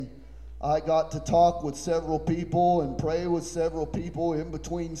I got to talk with several people and pray with several people in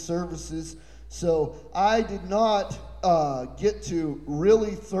between services. So I did not get to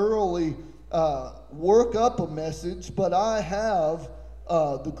really thoroughly work up a message, but I have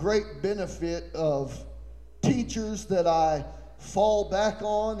the great benefit of teachers that I fall back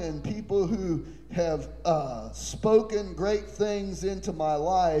on and people who have spoken great things into my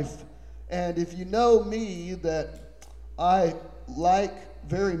life. And if you know me, that I like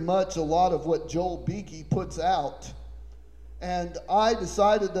very much a lot of what Joel Beakey puts out. And I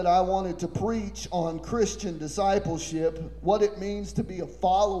decided that I wanted to preach on Christian discipleship, what it means to be a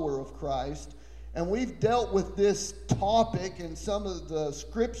follower of Christ. And we've dealt with this topic in some of the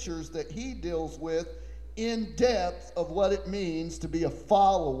scriptures that he deals with in depth of what it means to be a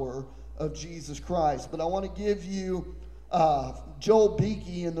follower of Jesus Christ. But I want to give you, Joel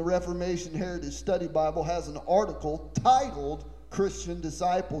Beakey in the Reformation Heritage Study Bible has an article titled Christian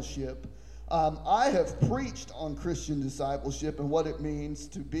Discipleship. I have preached on Christian discipleship and what it means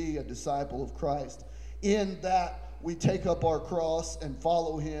to be a disciple of Christ, in that we take up our cross and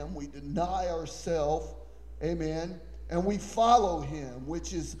follow him. We deny ourselves, amen, and we follow him,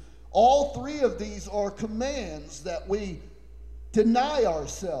 which is, all three of these are commands. That we deny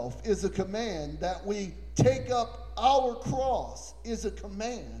ourselves is a command. That we take up our cross is a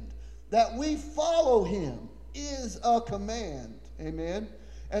command. That we follow him is a command, amen.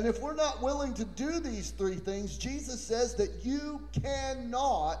 And if we're not willing to do these three things, Jesus says that you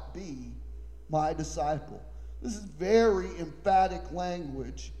cannot be my disciple. This is very emphatic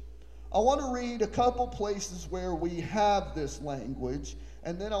language. I want to read a couple places where we have this language,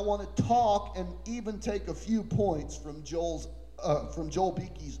 and then I want to talk and even take a few points from Joel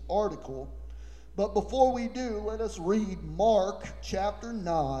Beakey's article. But before we do, let us read Mark chapter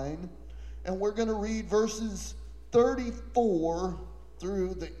 9, and we're going to read verses 34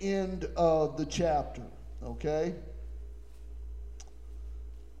 through the end of the chapter, okay?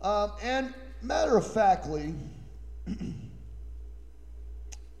 And matter of factly,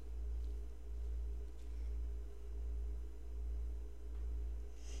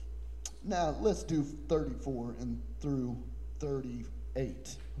 now let's do 34 and through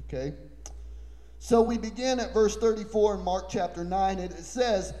 38, okay? So we begin at verse 34 in Mark chapter 9, and it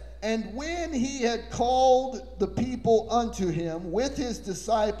says, "And when he had called the people unto him with his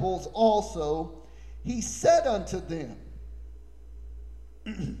disciples also, he said unto them,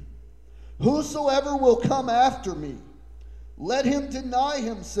 Whosoever will come after me, let him deny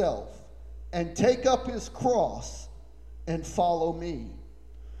himself and take up his cross and follow me.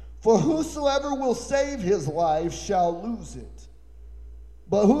 For whosoever will save his life shall lose it.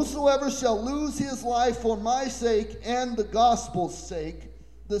 But whosoever shall lose his life for my sake and the gospel's sake,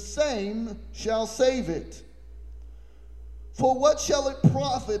 the same shall save it. For what shall it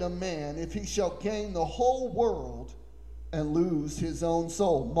profit a man if he shall gain the whole world and lose his own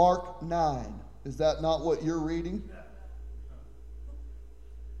soul?" Mark 9. Is that not what you're reading?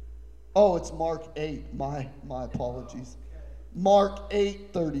 Oh, it's Mark 8. My apologies. Mark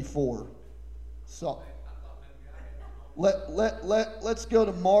 8:34. So let's go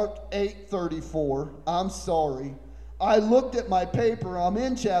to Mark 8:34. I'm sorry. I looked at my paper. I'm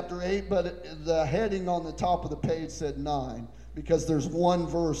in chapter 8, but the heading on the top of the page said 9 because there's one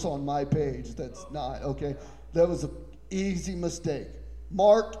verse on my page that's 9. Okay, that was an easy mistake.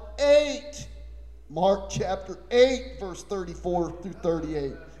 Mark 8. Mark chapter 8, verse 34 through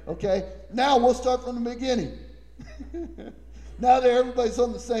 38. Okay, now we'll start from the beginning. Now that everybody's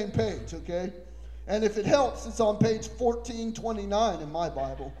on the same page, okay? And if it helps, it's on page 1429 in my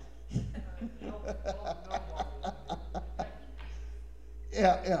Bible.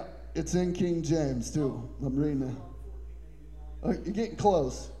 Yeah, it's in King James too. I'm reading it. Oh, you're getting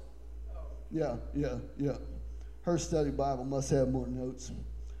close. Yeah. Her study Bible must have more notes.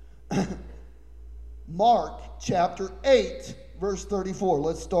 Mark chapter 8, verse 34.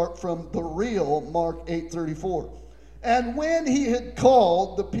 Let's start from the real Mark 8:34. "And when he had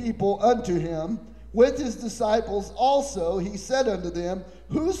called the people unto him with his disciples also, he said unto them,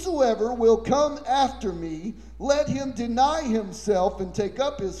 Whosoever will come after me, let him deny himself and take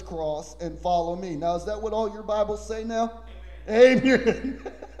up his cross and follow me." Now, is that what all your Bibles say now? Amen.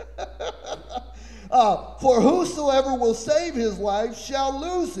 "For whosoever will save his life shall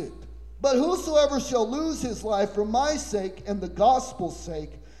lose it. But whosoever shall lose his life for my sake and the gospel's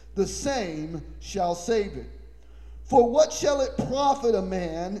sake, the same shall save it. For what shall it profit a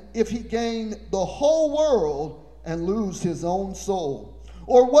man if he gain the whole world and lose his own soul?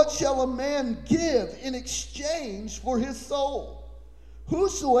 Or what shall a man give in exchange for his soul?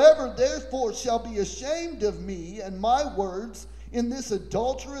 Whosoever therefore shall be ashamed of me and my words in this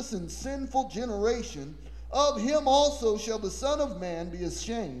adulterous and sinful generation, of him also shall the Son of Man be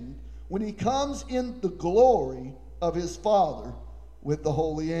ashamed when he comes in the glory of his Father with the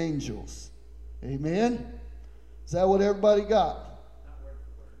holy angels. Amen? Is that what everybody got?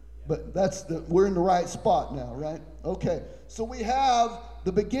 But we're in the right spot now, right? Okay, so we have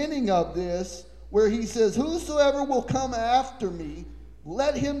the beginning of this where he says, whosoever will come after me,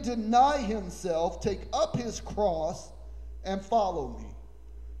 let him deny himself, take up his cross, and follow me.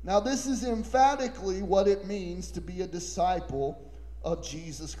 Now, this is emphatically what it means to be a disciple of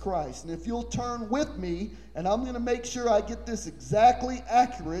Jesus Christ. And if you'll turn with me, and I'm going to make sure I get this exactly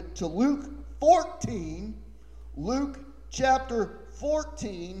accurate, to Luke 14, Luke chapter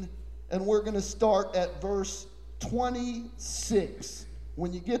 14, and we're going to start at verse 26.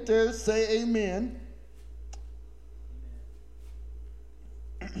 When you get there, say amen.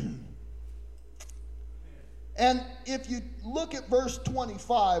 And if you look at verse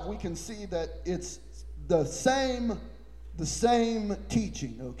 25, we can see that it's the same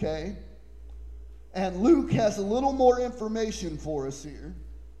teaching, okay? And Luke has a little more information for us here.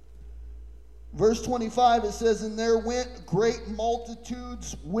 Verse 25, it says, and there went great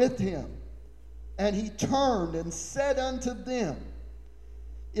multitudes with him, and he turned and said unto them,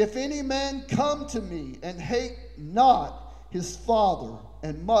 if any man come to me and hate not his father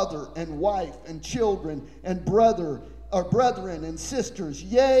and mother and wife and children and brethren and sisters,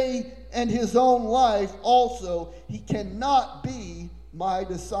 yea, and his own life also, he cannot be my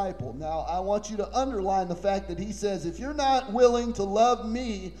disciple. Now, I want you to underline the fact that he says, if you're not willing to love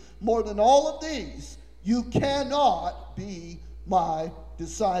me more than all of these, you cannot be my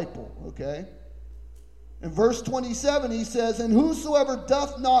disciple, okay? In verse 27, he says, and whosoever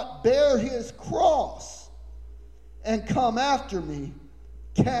doth not bear his cross and come after me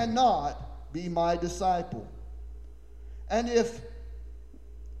cannot be my disciple. And if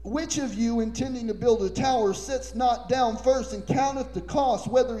which of you, intending to build a tower, sits not down first and counteth the cost,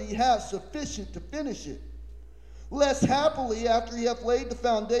 whether he has sufficient to finish it? Lest happily, after he hath laid the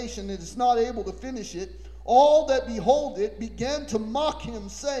foundation and is not able to finish it, all that behold it began to mock him,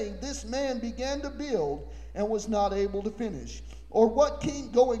 saying, this man began to build and was not able to finish. Or what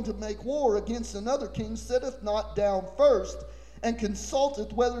king going to make war against another king sitteth not down first, and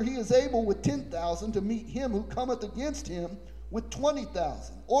consulteth whether he is able with 10,000 to meet him who cometh against him with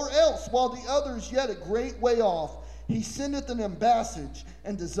 20,000? Or else, while the other is yet a great way off, he sendeth an ambassage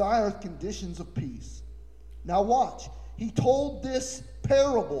and desireth conditions of peace. Now watch, he told this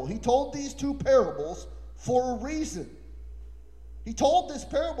parable, he told these two parables for a reason. He told this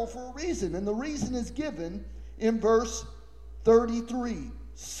parable for a reason, and the reason is given in verse 33.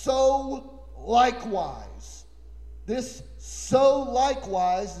 So likewise. This so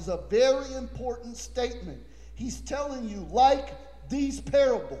likewise is a very important statement. He's telling you, like these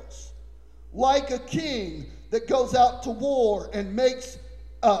parables, like a king that goes out to war and makes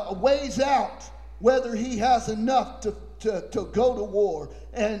ways out whether he has enough to go to war,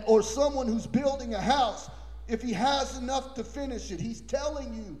 or someone who's building a house, if he has enough to finish it. He's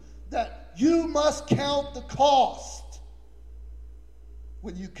telling you that you must count the cost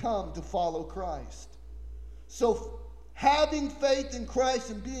when you come to follow Christ. So having faith in Christ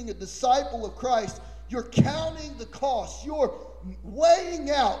and being a disciple of Christ, you're counting the cost. You're weighing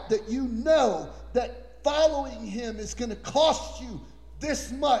out that you know that following him is going to cost you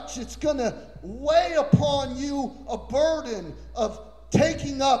this much. It's going to weigh upon you a burden of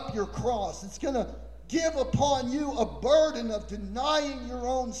taking up your cross. It's going to give upon you a burden of denying your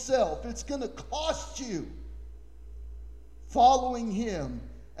own self. It's going to cost you following him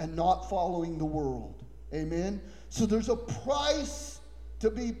and not following the world. Amen? So there's a price to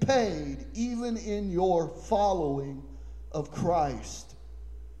be paid even in your following of Christ.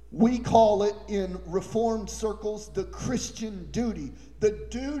 We call it in Reformed circles the Christian duty, the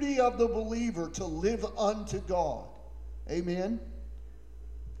duty of the believer to live unto God. Amen?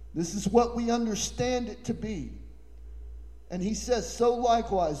 This is what we understand it to be. And he says, so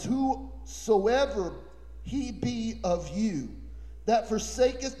likewise, whosoever he be of you, that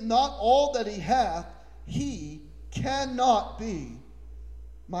forsaketh not all that he hath, he cannot be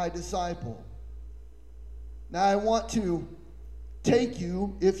my disciple. Now I want to take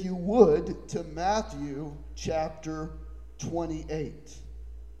you, if you would, to Matthew chapter 28.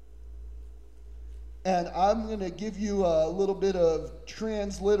 And I'm going to give you a little bit of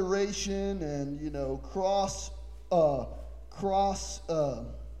transliteration and, cross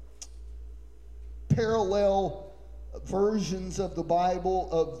parallel versions of the Bible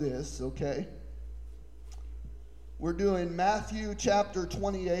of this, okay? We're doing Matthew chapter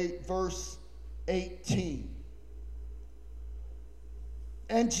 28, verse 18.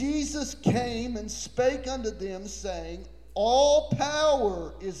 And Jesus came and spake unto them, saying, All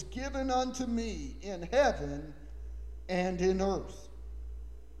power is given unto me in heaven and in earth.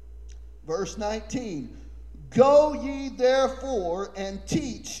 Verse 19, Go ye therefore and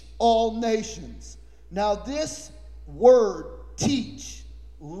teach all nations. Now this word teach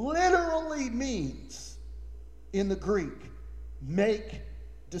literally means, in the Greek, make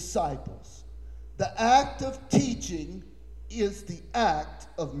disciples. The act of teaching is the act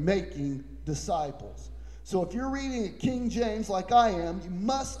of making disciples. So if you're reading a King James like I am, you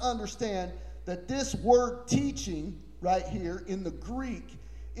must understand that this word teaching right here in the Greek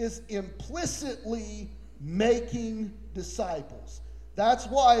is implicitly making disciples. That's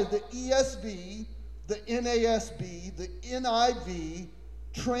why the ESV, the NASB, the NIV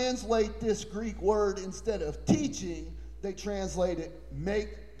translate this Greek word, instead of teaching, they translate it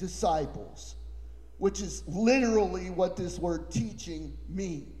make disciples, which is literally what this word teaching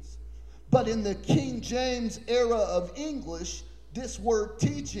means. But in the King James era of English, this word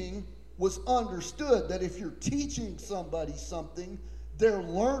teaching was understood that if you're teaching somebody something, they're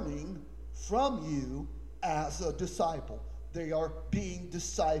learning from you as a disciple. They are being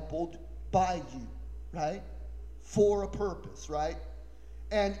discipled by you, right? For a purpose, right?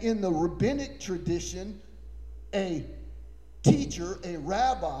 And in the rabbinic tradition, a teacher, a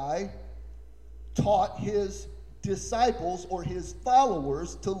rabbi, taught his disciples or his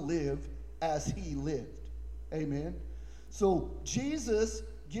followers to live as he lived. Amen. So Jesus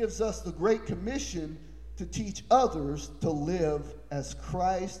gives us the Great Commission to teach others to live as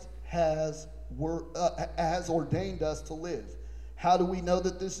Christ has ordained us to live. How do we know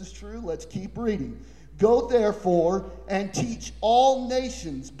that this is true? Let's keep reading. Go therefore and teach all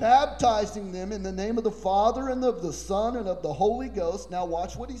nations, baptizing them in the name of the Father and of the Son and of the Holy Ghost. Now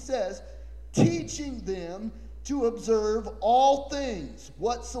watch what he says. Teaching them to observe all things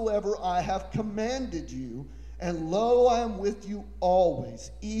whatsoever I have commanded you. And lo, I am with you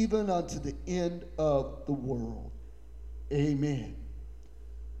always, even unto the end of the world. Amen.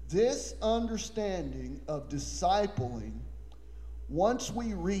 This understanding of discipling, once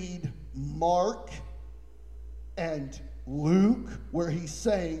we read Mark and Luke, where he's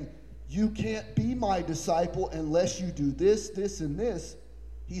saying, you can't be my disciple unless you do this, this, and this,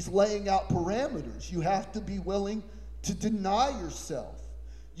 he's laying out parameters. You have to be willing to deny yourself.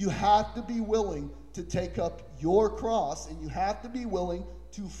 You have to be willing to take up your cross, and you have to be willing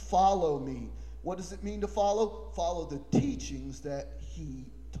to follow me. What does it mean to follow? Follow the teachings that he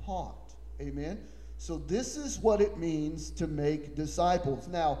taught. Amen? So this is what it means to make disciples.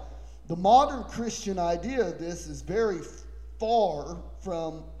 Now, the modern Christian idea of this is very far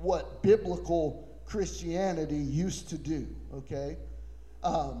from what biblical Christianity used to do, okay?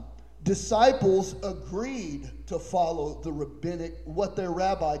 Disciples agreed to follow the rabbinic, what their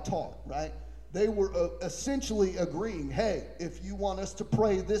rabbi taught, right? They were essentially agreeing, hey, if you want us to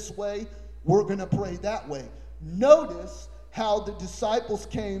pray this way, we're going to pray that way. Notice how the disciples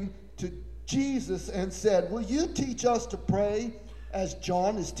came to Jesus and said, will you teach us to pray as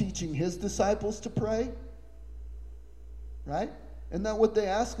John is teaching his disciples to pray? Right? Isn't that what they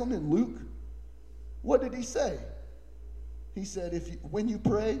asked him in Luke? What did he say? He said, when you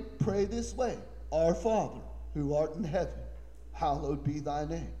pray, pray this way. Our Father, who art in heaven, hallowed be thy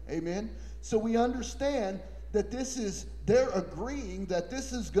name. Amen? So we understand that they're agreeing that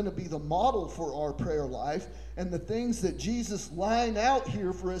this is going to be the model for our prayer life, and the things that Jesus lined out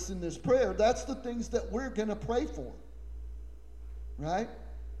here for us in this prayer, that's the things that we're going to pray for. Right?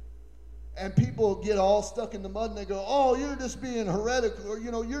 And people get all stuck in the mud and they go, oh, you're just being heretical, or,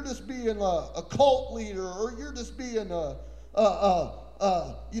 you're just being a cult leader, or you're just being one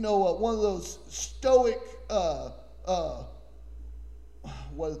of those stoic,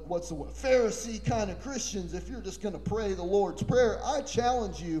 what's the word? Pharisee kind of Christians, if you're just going to pray the Lord's Prayer. I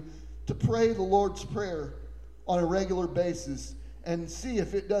challenge you to pray the Lord's Prayer on a regular basis and see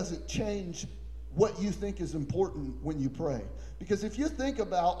if it doesn't change what you think is important when you pray. Because if you think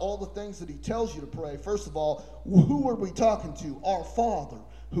about all the things that he tells you to pray, first of all, who are we talking to? Our Father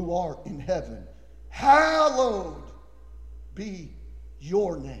who art in heaven. Hallowed be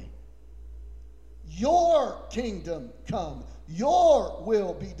your name. Your kingdom come. Your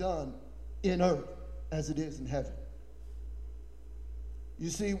will be done in earth as it is in heaven. You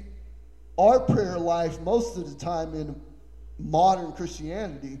see, our prayer life most of the time in modern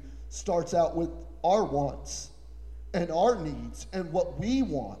Christianity starts out with our wants and our needs and what we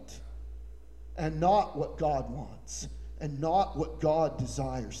want, and not what God wants, and not what God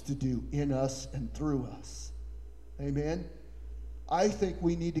desires to do in us and through us. Amen? I think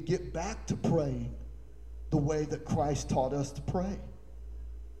we need to get back to praying the way that Christ taught us to pray.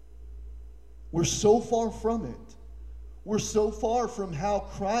 We're so far from it. We're so far from how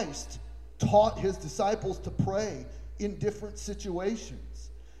Christ taught his disciples to pray in different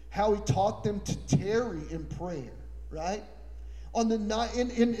situations. How he taught them to tarry in prayer, right? On the night,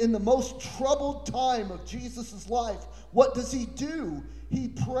 in the most troubled time of Jesus' life, what does he do? He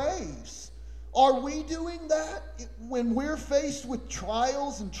prays. Are we doing that when we're faced with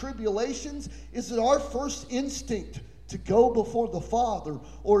trials and tribulations? Is it our first instinct to go before the Father,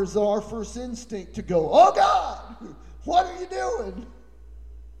 or is it our first instinct to go, oh God, what are you doing?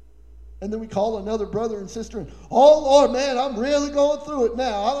 And then we call another brother and sister and, oh Lord, man, I'm really going through it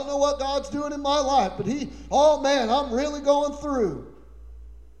now. I don't know what God's doing in my life, but oh man, I'm really going through.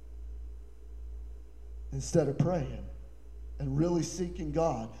 Instead of praying and really seeking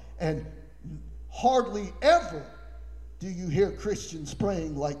God. And hardly ever do you hear Christians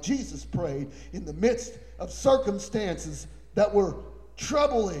praying like Jesus prayed in the midst of circumstances that were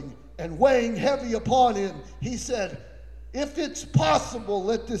troubling and weighing heavy upon him. He said, if it's possible,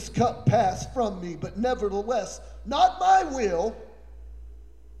 let this cup pass from me, but nevertheless, not my will,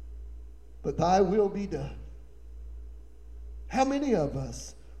 but thy will be done. How many of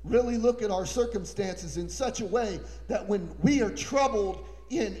us really look at our circumstances in such a way that when we are troubled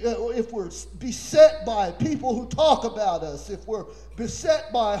if we're beset by people who talk about us, if we're beset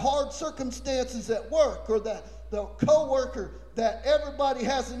by hard circumstances at work, or that the coworker that everybody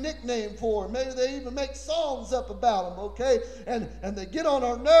has a nickname for, maybe they even make songs up about them, okay? And they get on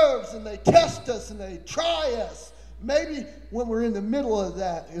our nerves and they test us and they try us. Maybe when we're in the middle of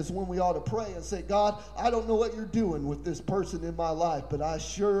that is when we ought to pray and say, God, I don't know what you're doing with this person in my life, but I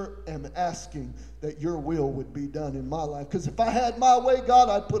sure am asking that your will would be done in my life. Because if I had my way, God,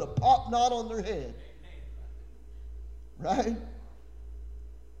 I'd put a pop knot on their head. Right?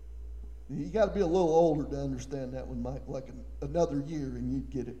 You got to be a little older to understand that one, Mike. Like another year and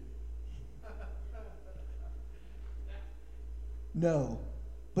you'd get it. No.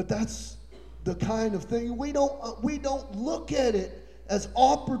 But that's the kind of thing. We don't look at it as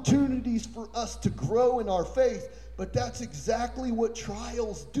opportunities for us to grow in our faith, but that's exactly what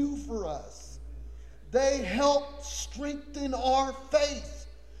trials do for us. They help strengthen our faith.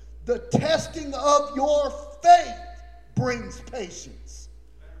 The testing of your faith brings patience.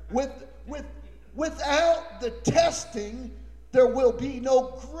 Without the testing, there will be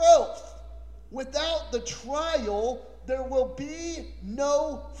no growth. Without the trial, there will be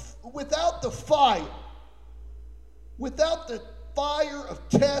without the fire of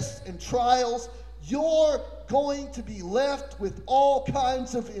tests and trials, you're going to be left with all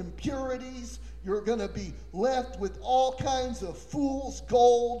kinds of impurities. You're going to be left with all kinds of fool's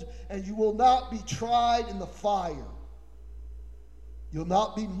gold, and you will not be tried in the fire. You'll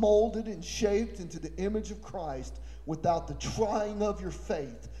not be molded and shaped into the image of Christ without the trying of your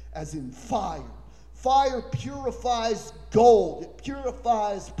faith, as in fire. Fire purifies gold. It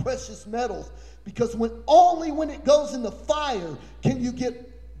purifies precious metals, because only when it goes in the fire can you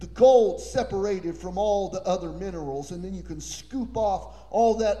get the gold separated from all the other minerals, and then you can scoop off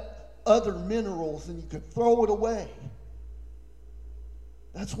all that other minerals and you can throw it away.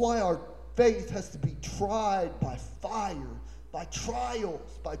 That's why our faith has to be tried by fire, by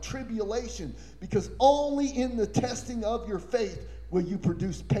trials, by tribulation, because only in the testing of your faith will you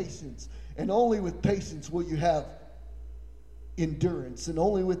produce patience. And only with patience will you have endurance. And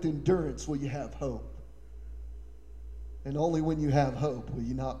only with endurance will you have hope. And only when you have hope will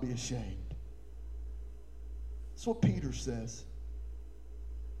you not be ashamed. That's what Peter says.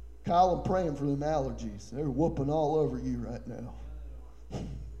 Kyle, I'm praying for them allergies. They're whooping all over you right now.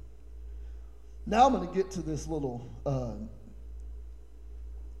 Now I'm going to get to this little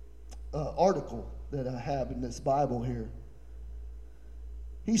article that I have in this Bible here.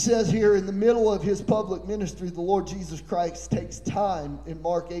 He says here, in the middle of his public ministry, the Lord Jesus Christ takes time in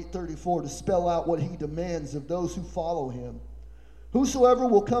Mark 8:34 to spell out what he demands of those who follow him. Whosoever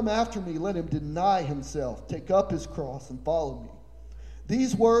will come after me, let him deny himself, take up his cross, and follow me.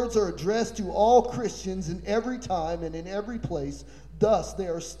 These words are addressed to all Christians in every time and in every place. Thus, they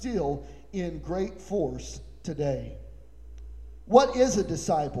are still in great force today. What is a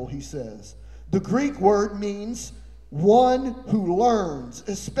disciple, he says? The Greek word means one who learns,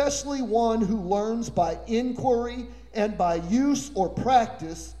 especially one who learns by inquiry and by use or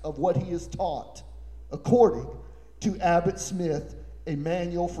practice of what he is taught, according to Abbott Smith, a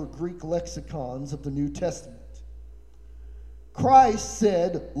manual for Greek lexicons of the New Testament. Christ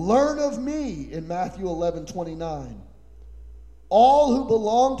said, "Learn of me," in Matthew 11:29. All who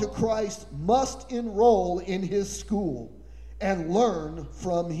belong to Christ must enroll in his school and learn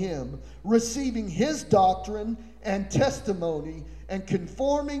from him, receiving his doctrine and testimony and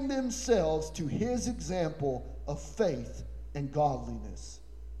conforming themselves to his example of faith and godliness.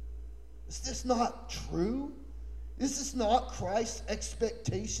 Is this not true? Is this not Christ's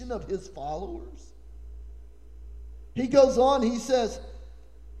expectation of his followers? He goes on, he says,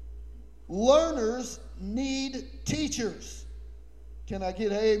 learners need teachers. Can I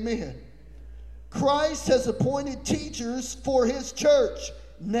get an amen? Christ has appointed teachers for his church,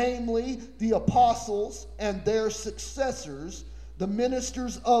 namely the apostles and their successors, the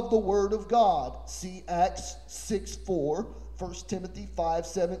ministers of the word of God. See Acts 6:4, 1 Timothy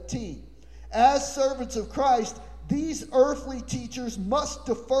 5:17. As servants of Christ, these earthly teachers must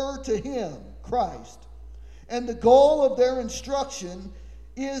defer to him, Christ. And the goal of their instruction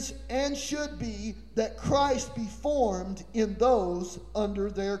is and should be that Christ be formed in those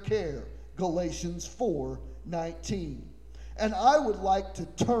under their care. Galatians 4:19. And I would like to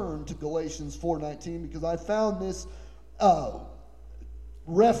turn to Galatians 4:19 because I found this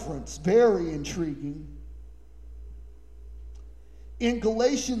reference very intriguing. In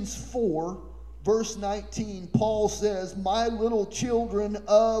Galatians 4, verse 19, Paul says, "My little children,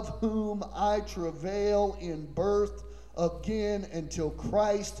 of whom I travail in birth again until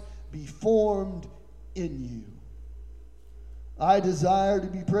Christ be formed in you. I desire to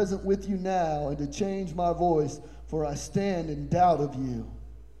be present with you now and to change my voice, for I stand in doubt of you."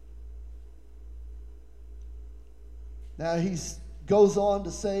 Now he goes on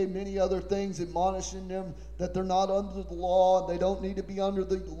to say many other things, admonishing them that they're not under the law and they don't need to be under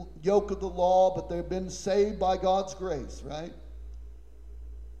the yoke of the law, but they've been saved by God's grace, right?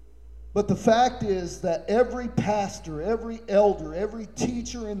 But the fact is that every pastor, every elder, every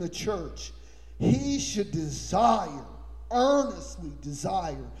teacher in the church, he should desire, earnestly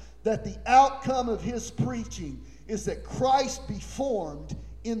desire, that the outcome of his preaching is that Christ be formed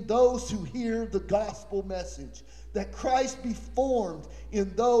in those who hear the gospel message. That Christ be formed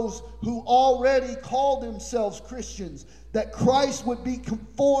in those who already call themselves Christians. That Christ would be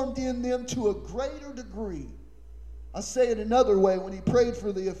conformed in them to a greater degree. I say it another way. When he prayed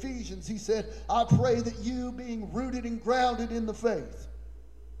for the Ephesians, he said, "I pray that you, being rooted and grounded in the faith,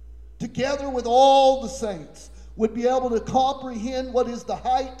 together with all the saints, would be able to comprehend what is the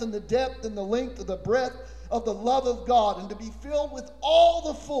height and the depth and the length and the breadth of the love of God, and to be filled with all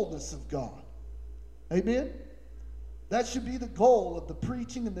the fullness of God." Amen? That should be the goal of the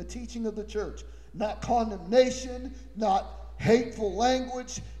preaching and the teaching of the church. Not condemnation, not hateful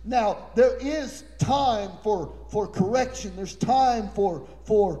language. Now, there is time for correction. There's time for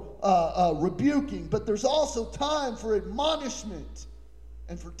rebuking. But there's also time for admonishment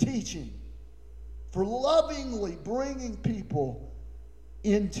and for teaching. For lovingly bringing people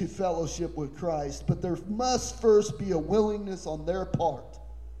into fellowship with Christ. But there must first be a willingness on their part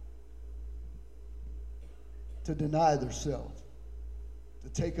to deny themselves, to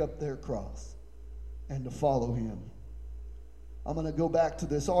take up their cross, and to follow him. I'm going to go back to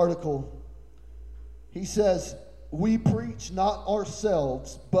this article. He says, "We preach not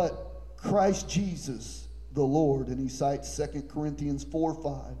ourselves, but Christ Jesus the Lord." And he cites 2 Corinthians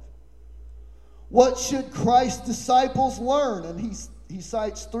 4:5. What should Christ's disciples learn? And he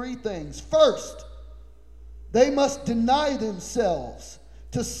cites three things. First, they must deny themselves,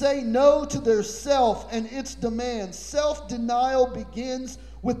 to say no to their self and its demands. Self-denial begins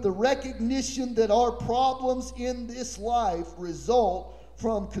with the recognition that our problems in this life result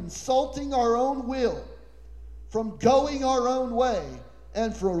from consulting our own will, from going our own way,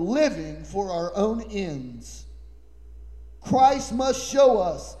 and for living for our own ends. Christ must show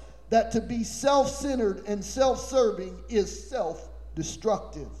us that to be self-centered and self-serving is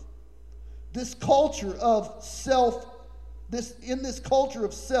self-destructive. This culture of self, in this culture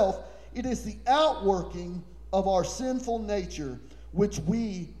of self, it is the outworking of our sinful nature, which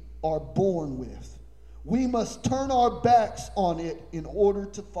we are born with. We must turn our backs on it in order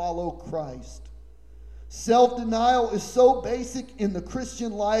to follow Christ. Self-denial is so basic in the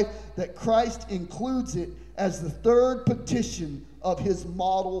Christian life that Christ includes it as the third petition of his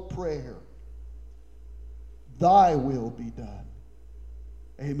model prayer. Thy will be done.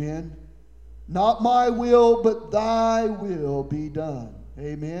 Amen. Not my will, but thy will be done.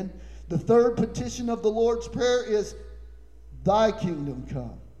 Amen. The third petition of the Lord's Prayer is, thy kingdom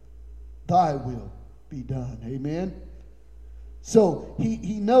come, thy will be done. Amen. So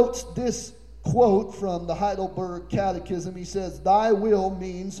he notes this quote from the Heidelberg Catechism. He says, thy will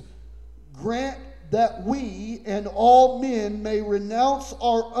means grant that we and all men may renounce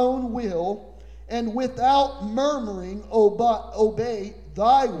our own will and without murmuring obey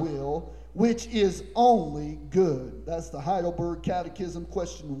thy will, which is only good. That's the Heidelberg Catechism,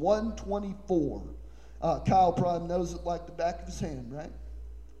 question 124. Kyle probably knows it like the back of his hand, right?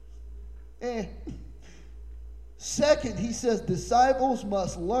 Second, he says disciples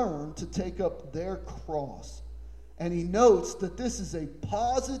must learn to take up their cross. And he notes that this is a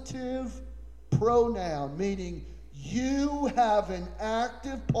positive pronoun, meaning you have an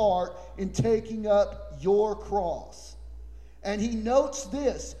active part in taking up your cross. And he notes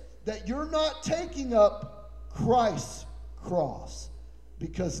this, that you're not taking up Christ's cross,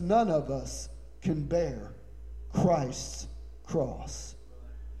 because none of us can bear Christ's cross.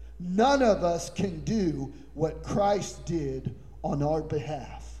 None of us can do what Christ did on our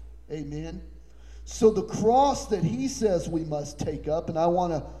behalf. Amen. So the cross that he says we must take up, and I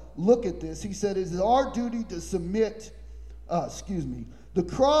want to look at this. He said it is our duty to submit, the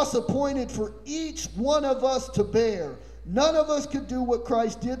cross appointed for each one of us to bear. None of us could do what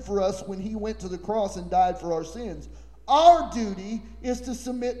Christ did for us when he went to the cross and died for our sins. Our duty is to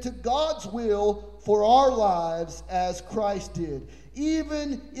submit to God's will for our lives as Christ did.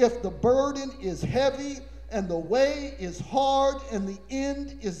 Even if the burden is heavy and the way is hard and the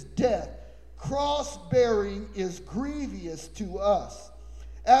end is death, cross-bearing is grievous to us.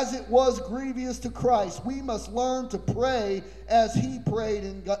 As it was grievous to Christ, we must learn to pray as he prayed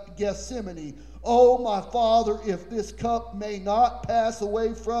in Gethsemane. Oh, my Father, if this cup may not pass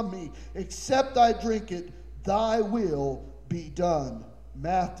away from me, except I drink it, thy will be done.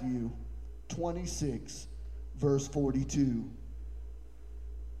 Matthew 26, verse 42.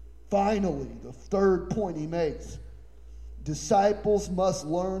 Finally, the third point he makes, disciples must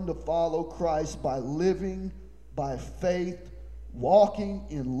learn to follow Christ by living by faith, walking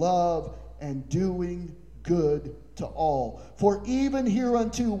in love, and doing good to all. For even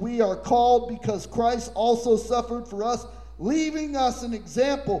hereunto we are called, because Christ also suffered for us, leaving us an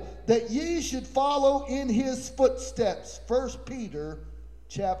example that ye should follow in his footsteps. 1 Peter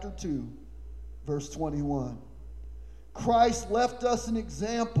chapter 2, verse 21. Christ left us an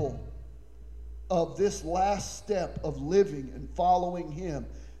example of this last step of living and following him.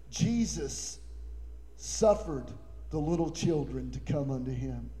 Jesus suffered the little children to come unto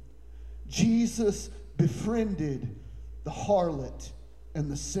him. Jesus befriended the harlot and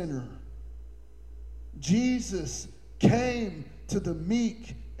the sinner. Jesus came to the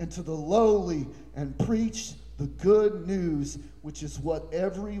meek and to the lowly and preached the good news, which is what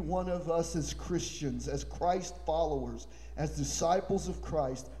every one of us as Christians, as Christ followers, as disciples of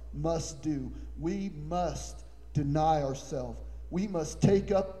Christ must do. We must deny ourselves. We must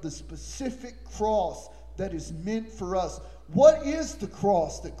take up the specific cross that is meant for us. What is the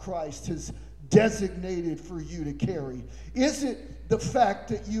cross that Christ has designated for you to carry? Is it the fact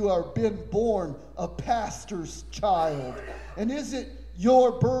that you are been born a pastor's child? And is it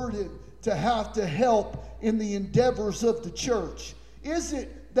your burden to have to help in the endeavors of the church? Is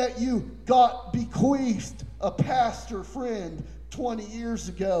it that you got bequeathed a pastor friend 20 years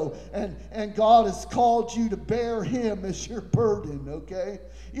ago and God has called you to bear him as your burden, okay?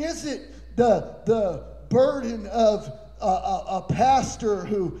 Is it the burden of a pastor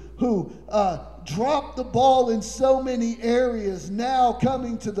who dropped the ball in so many areas, now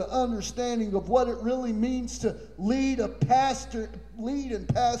coming to the understanding of what it really means to lead and pastor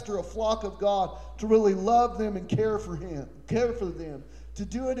a flock of God, to really love them and care for them, to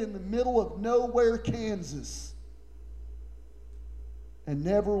do it in the middle of nowhere, Kansas, and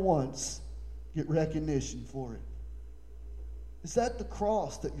never once get recognition for it? Is that the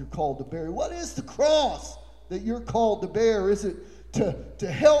cross that you're called to bear? What is the cross that you're called to bear? Is it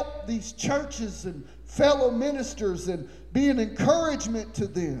to help these churches and fellow ministers and be an encouragement to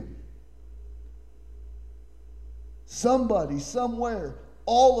them? Somebody, somewhere,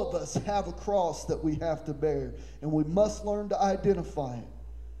 all of us have a cross that we have to bear, and we must learn to identify it,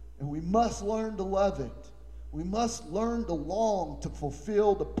 and we must learn to love it. We must learn to long to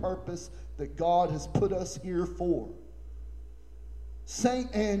fulfill the purpose that God has put us here for.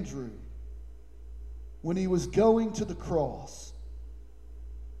 St. Andrew, when he was going to the cross,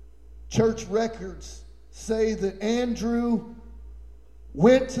 church records say that Andrew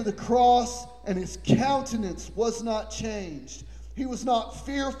went to the cross and his countenance was not changed. He was not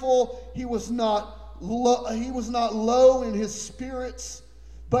fearful. He was not low in his spirits.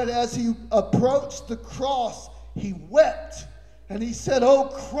 But as he approached the cross, he wept. And he said, "O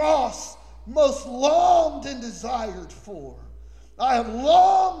cross, most longed and desired for, I have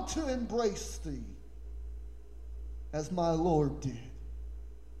longed to embrace thee, as my Lord did."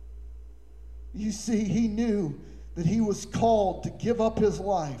 You see, he knew that he was called to give up his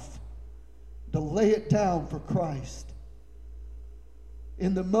life, to lay it down for Christ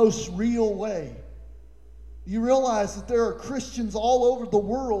in the most real way. You realize that there are Christians all over the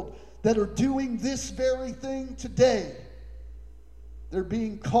world that are doing this very thing today. They're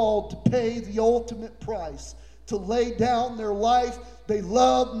being called to pay the ultimate price, to lay down their life. They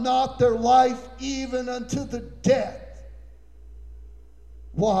love not their life even unto the death.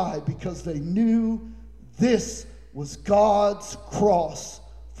 Why? Because they knew this was God's cross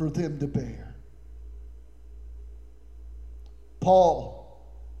for them to bear.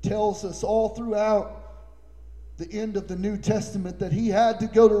 Paul tells us all throughout the end of the New Testament that he had to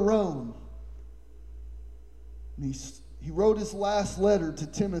go to Rome. And he wrote his last letter to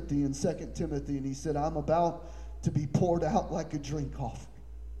Timothy in 2 Timothy, and he said, I'm about to be poured out like a drink offering.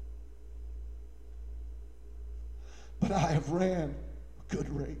 But I have ran a good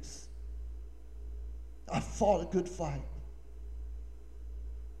race. I fought a good fight.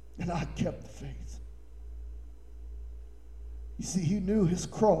 And I kept the faith. You see, he knew his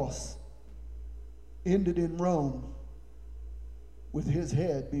cross ended in Rome with his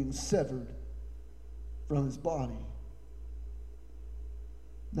head being severed from his body.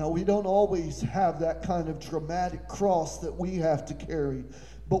 Now, we don't always have that kind of dramatic cross that we have to carry.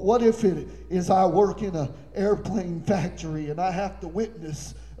 But what if it is I work in an airplane factory and I have to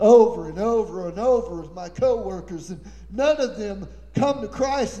witness over and over and over with my coworkers, and none of them come to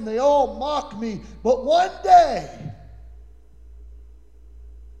Christ and they all mock me. But one day,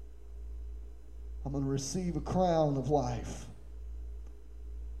 I'm going to receive a crown of life.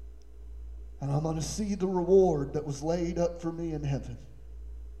 And I'm going to see the reward that was laid up for me in heaven.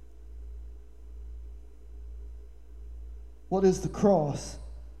 What is the cross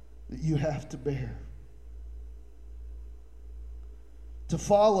that you have to bear? To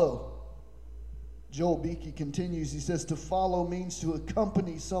follow, Joel Beakey continues, he says, to follow means to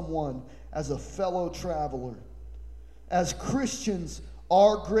accompany someone as a fellow traveler. As Christians,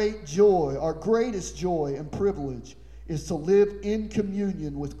 our greatest joy and privilege is to live in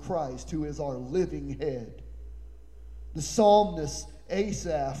communion with Christ, who is our living head. The psalmist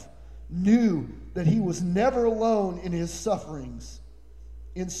Asaph knew that he was never alone in his sufferings.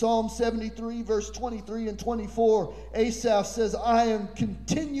 In Psalm 73, verse 23 and 24, Asaph says, I am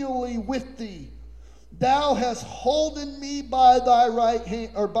continually with thee. Thou hast holden me by thy right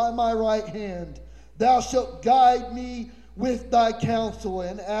hand, or by my right hand. Thou shalt guide me with thy counsel,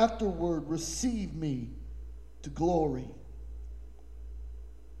 and afterward receive me to glory.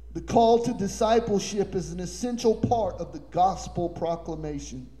 The call to discipleship is an essential part of the gospel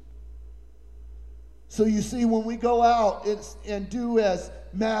proclamation. So you see, when we go out and do as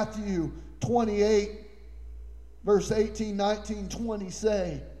Matthew 28, verse 18, 19, 20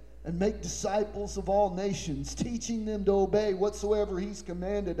 say, and make disciples of all nations, teaching them to obey whatsoever he's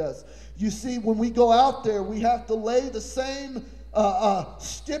commanded us. You see, when we go out there, we have to lay the same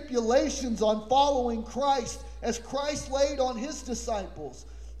stipulations on following Christ as Christ laid on his disciples.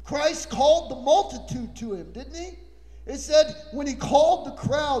 Christ called the multitude to him, didn't he? It said when he called the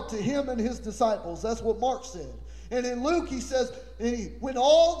crowd to him and his disciples. That's what Mark said. And in Luke he says, when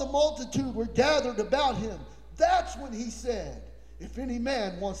all the multitude were gathered about him, that's when he said, if any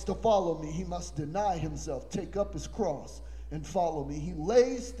man wants to follow me, he must deny himself, take up his cross, and follow me. He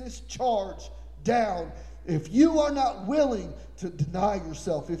lays this charge down. If you are not willing to deny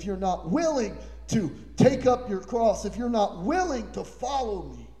yourself, if you're not willing to take up your cross, if you're not willing to follow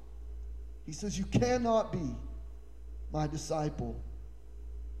me, he says you cannot be my disciple.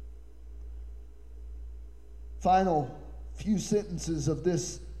 Final few sentences of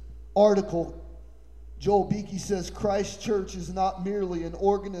this article. Joel Beakey says Christ Church is not merely an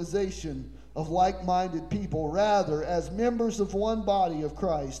organization of like-minded people. Rather, as members of one body of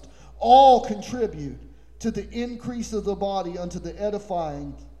Christ, all contribute to the increase of the body unto the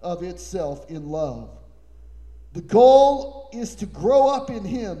edifying of itself in love. The goal is to grow up in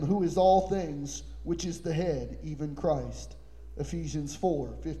him who is all things, which is the head, even Christ. Ephesians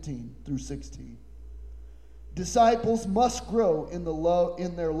 4, 15 through 16. Disciples must grow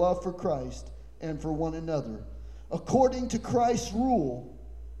in their love for Christ and for one another, according to Christ's rule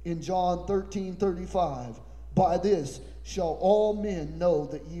in John 13:35. By this shall all men know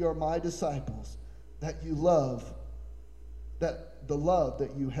that ye are my disciples, that you love, that the love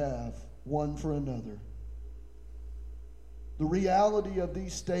that you have one for another. The reality of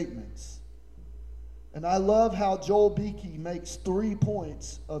these statements, and I love how Joel Beakey makes 3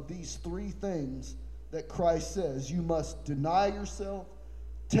 points of these 3 things that Christ says. You must deny yourself,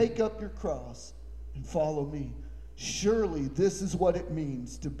 take up your cross, and follow me. Surely this is what it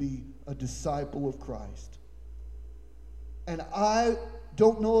means to be a disciple of Christ. And I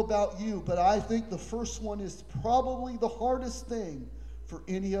don't know about you, but I think the first one is probably the hardest thing for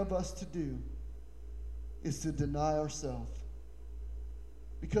any of us to do, is to deny ourselves.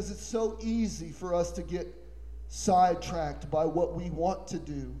 Because it's so easy for us to get sidetracked by what we want to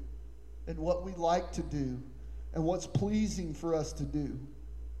do and what we like to do and what's pleasing for us to do.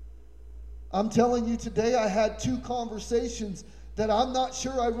 I'm telling you today, I had 2 conversations that I'm not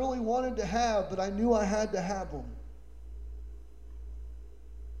sure I really wanted to have, but I knew I had to have them.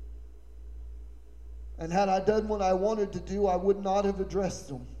 And had I done what I wanted to do, I would not have addressed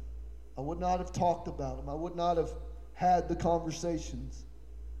them. I would not have talked about them. I would not have had the conversations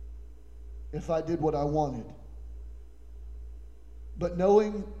if I did what I wanted. But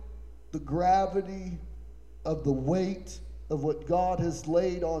knowing the gravity of the weight of what God has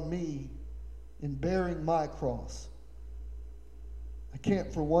laid on me in bearing my cross, I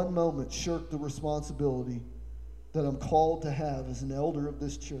can't for one moment shirk the responsibility that I'm called to have as an elder of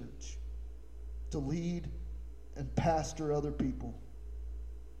this church, to lead and pastor other people.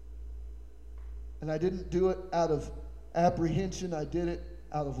 And I didn't do it out of apprehension. I did it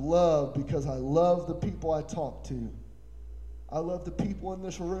out of love, because I love the people I talk to. I love the people in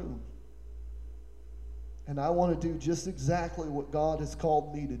this room. And I want to do just exactly what God has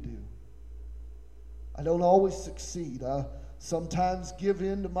called me to do. I don't always succeed. I sometimes give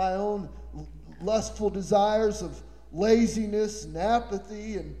in to my own lustful desires of laziness and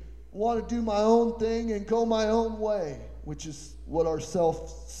apathy and want to do my own thing and go my own way, which is what our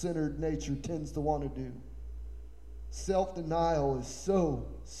self-centered nature tends to want to do. Self-denial is so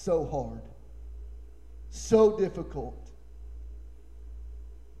hard, so difficult.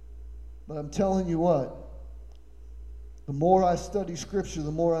 But I'm telling you what, the more I study Scripture,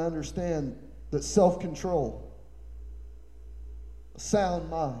 the more I understand that self-control, a sound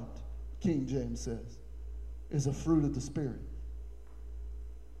mind, King James says, is a fruit of the Spirit.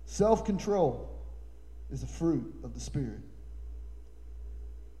 Self-control is a fruit of the Spirit.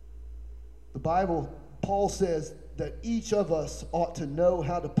 The Bible, Paul says that each of us ought to know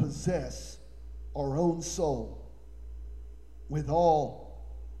how to possess our own soul with all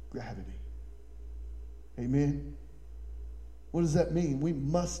gravity. Amen? What does that mean? We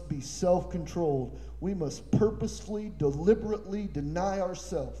must be self-controlled. We must purposefully, deliberately deny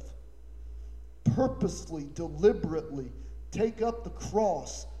ourselves. Purposefully, deliberately take up the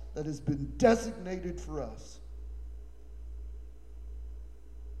cross that has been designated for us.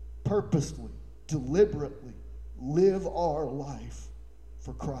 Purposefully, deliberately live our life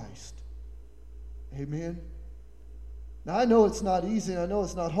for Christ. Amen? Now, I know it's not easy, and I know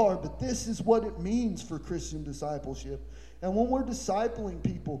it's not hard, but this is what it means for Christian discipleship. And when we're discipling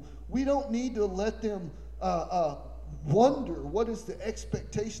people, we don't need to let them wonder what is the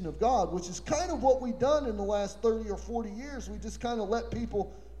expectation of God, which is kind of what we've done in the last 30 or 40 years. We just kind of let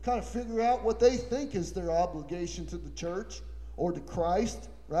people kind of figure out what they think is their obligation to the church or to Christ,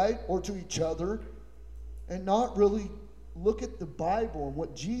 right? Or to each other, and not really look at the Bible and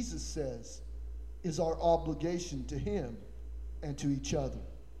what Jesus says is our obligation to Him and to each other.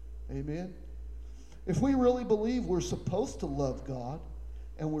 Amen? If we really believe we're supposed to love God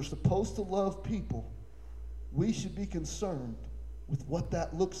and we're supposed to love people, we should be concerned with what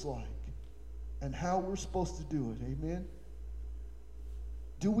that looks like and how we're supposed to do it. Amen?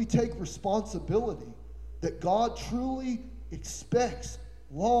 Do we take responsibility that God truly expects,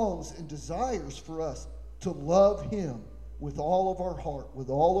 longs, and desires for us to love Him with all of our heart, with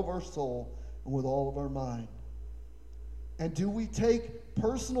all of our soul, and with all of our mind? And do we take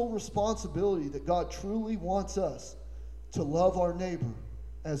personal responsibility that God truly wants us to love our neighbor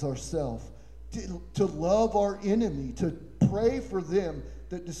as ourselves, to love our enemy, to pray for them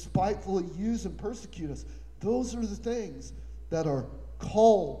that despitefully use and persecute us? Those are the things that are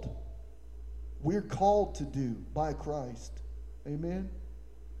we're called to do by Christ. Amen?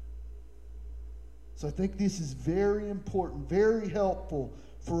 So I think this is very important, very helpful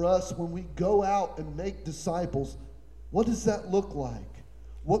for us when we go out and make disciples. What does that look like?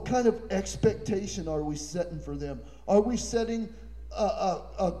 What kind of expectation are we setting for them? Are we setting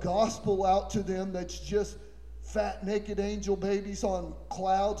a gospel out to them that's just fat, naked angel babies on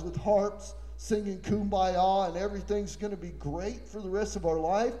clouds with harps singing Kumbaya and everything's going to be great for the rest of our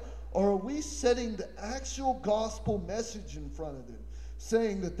life? Or are we setting the actual gospel message in front of them,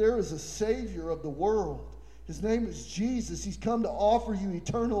 saying that there is a Savior of the world? His name is Jesus. He's come to offer you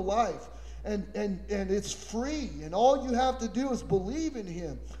eternal life. And it's free. And all you have to do is believe in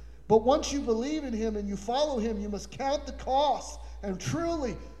Him. But once you believe in Him and you follow Him, you must count the cost and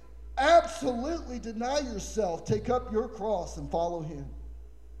truly, absolutely deny yourself. Take up your cross and follow Him.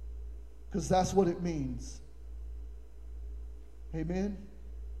 Because that's what it means. Amen?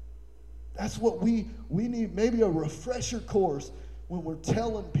 That's what we need, maybe a refresher course when we're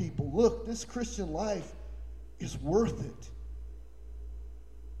telling people, look, this Christian life is worth it.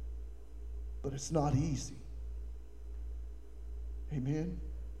 but it's not easy. Amen.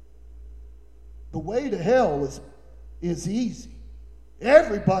 The way to hell is easy.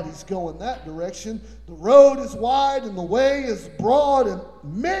 Everybody's going that direction. The road is wide and the way is broad and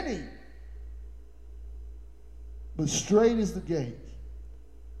many. But straight is the gate.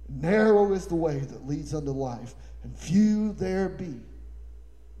 Narrow is the way that leads unto life. And few there be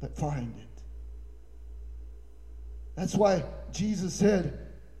that find it. That's why Jesus said,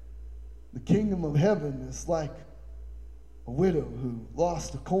 the kingdom of heaven is like a widow who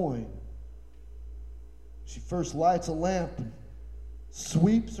lost a coin. She first lights a lamp and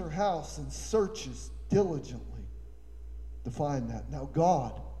sweeps her house and searches diligently to find that. Now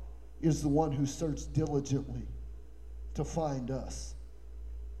God is the one who searches diligently to find us.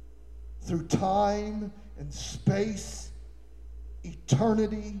 Through time and space,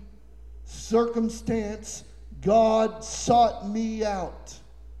 eternity, circumstance, God sought me out,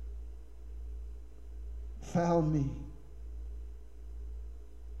 found me.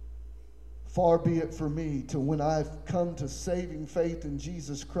 Far be it for me to, when I've come to saving faith in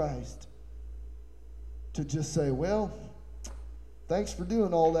Jesus Christ, to just say, well, thanks for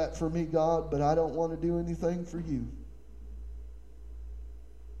doing all that for me, God, but I don't want to do anything for you.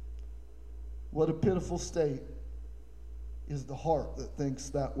 What a pitiful state is the heart that thinks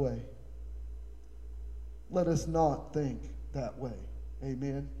that way. Let us not think that way.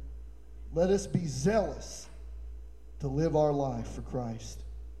 Amen. Let us be zealous to live our life for Christ.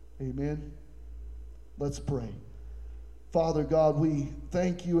 Amen. Let's pray. Father God, we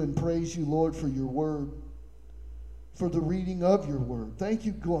thank you and praise you, Lord, for your word, for the reading of your word. Thank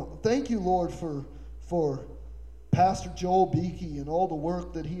you, Lord, for Pastor Joel Beakey and all the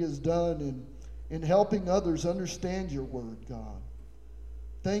work that he has done in helping others understand your word, God.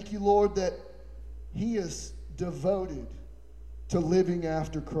 Thank you, Lord, that he is devoted to living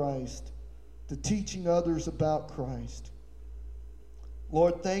after Christ, to teaching others about Christ.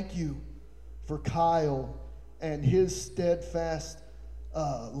 Lord, thank you for Kyle and his steadfast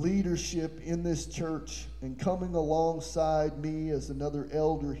leadership in this church and coming alongside me as another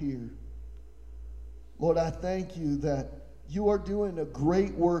elder here. Lord, I thank you that you are doing a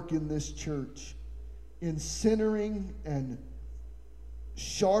great work in this church in centering and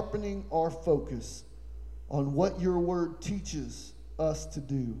sharpening our focus on what your word teaches us to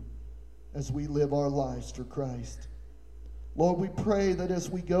do as we live our lives for Christ. Lord, we pray that as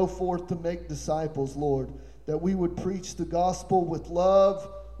we go forth to make disciples, Lord, that we would preach the gospel with love,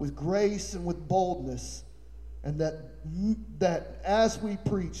 with grace, and with boldness, and that as we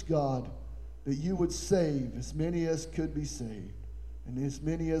preach, God, that you would save as many as could be saved and as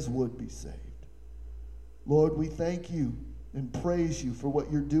many as would be saved. Lord, we thank you and praise you for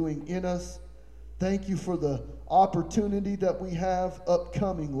what you're doing in us. Thank you for the opportunity that we have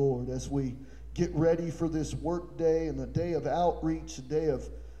upcoming, Lord, as we get ready for this work day and the day of outreach, a day of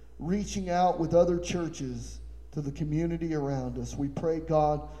reaching out with other churches to the community around us. We pray,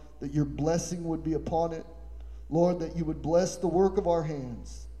 God, that your blessing would be upon it. Lord, that you would bless the work of our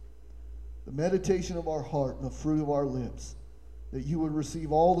hands, the meditation of our heart, and the fruit of our lips, that you would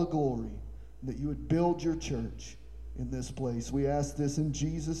receive all the glory, and that you would build your church in this place. We ask this in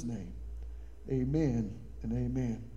Jesus' name. Amen and amen.